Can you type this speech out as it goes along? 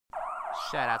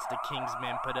Shout out to the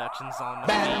Kingsman Productions on the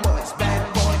Bad beat. boys, oh,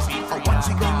 what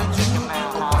you gonna do?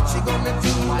 Oh, what you gonna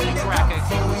do when they come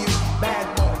for you? Bad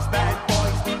boys,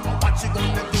 oh, what you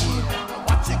gonna do? Oh,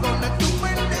 what you gonna do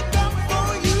when they come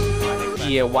for you?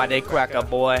 Yeah, why they cracker,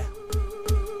 boy?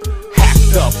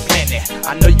 Hacked up plenty,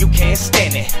 I know you can't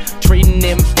stand it. Treating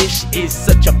them fish is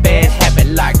such a bad habit,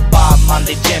 like Bob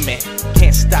Marley Jimmy.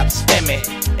 Can't stop spamming.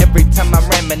 Every time I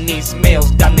ramming these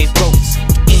mails down their throats.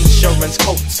 Insurance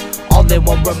quotes, all they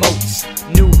want remotes,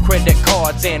 new credit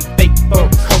cards and fake fur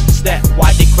coats. That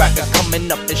why they cracker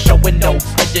coming up and showing no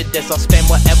prejudice. I'll spend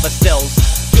whatever sells,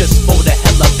 just for the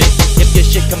hell of it. If your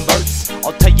shit converts,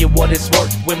 I'll tell you what it's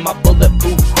worth. When my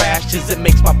bulletproof crashes, it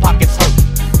makes my pockets hurt.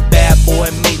 Bad boy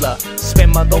Mila,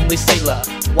 spam my lonely sailor,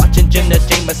 watching Jenna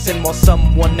Jameson while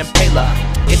someone impale her.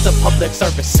 It's a public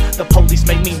service, the police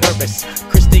make me nervous.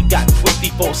 Christy got twisty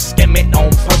for scamming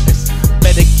on purpose.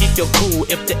 Better keep your cool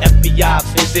if the FBI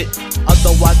visit,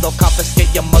 otherwise they'll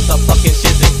confiscate your motherfucking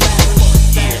shizit.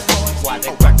 Yeah, why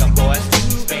they cracker, boy?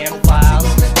 Spam files,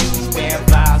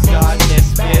 God,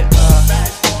 this bit,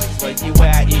 where you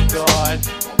at, E-Guard?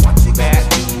 Back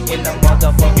in the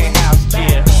motherfucking house,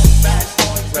 yeah.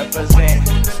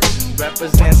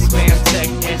 Represent spam tech,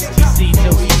 STC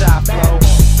till we die, flow.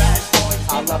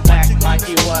 Holla back like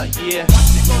you what, yeah.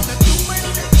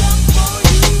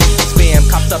 Spam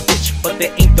cops a bitch, but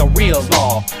they ain't the real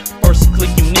law. First click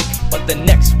unique, but the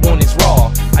next one is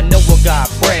raw. I know a guy,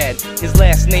 Brad, his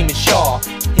last name is Shaw.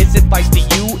 His advice to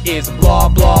you is blah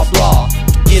blah blah.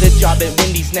 Get a job at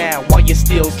Wendy's now while you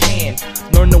still can.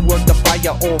 Learn to work the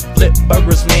fire or flip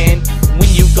burgers, man. When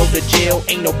you go to jail,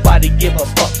 ain't nobody give a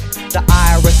fuck. The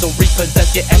IRS will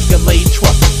repossess your Escalade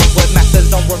truck. Keep what masters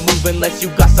don't remove unless you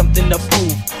got something to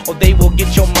prove, or they will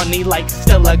get your money like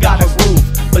Stella got a groove.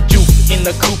 But you in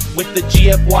the coop with the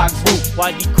GFY group,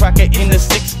 ytcracker in the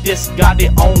 6 disc got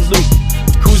it on loop.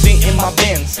 Cruising in my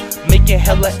Benz, making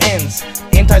hella ends.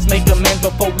 Antis make amends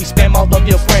before we spam all of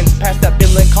your friends. Pass that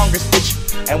bill in Congress, bitch,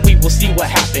 and we will see what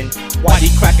happened.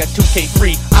 ytcracker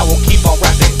 2K3, I will keep on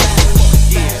rapping.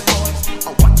 Yeah.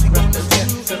 Represent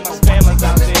to my spammers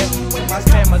out there, to my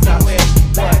spammers out there.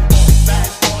 What?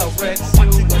 A red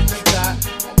suit, what you got?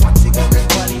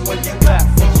 Everybody, what you got?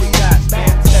 What you got?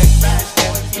 Spam tech,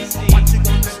 STC,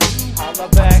 holla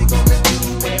back,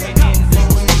 spamming in this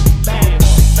week. Yeah.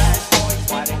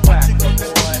 Why they cracker,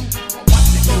 boy?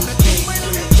 2K3,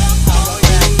 holla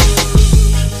back.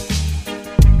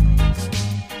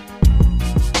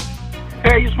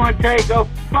 Hey, I just want to tell you, go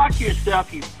fuck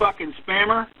yourself, you fucking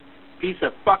spammer. Piece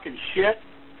of fucking shit.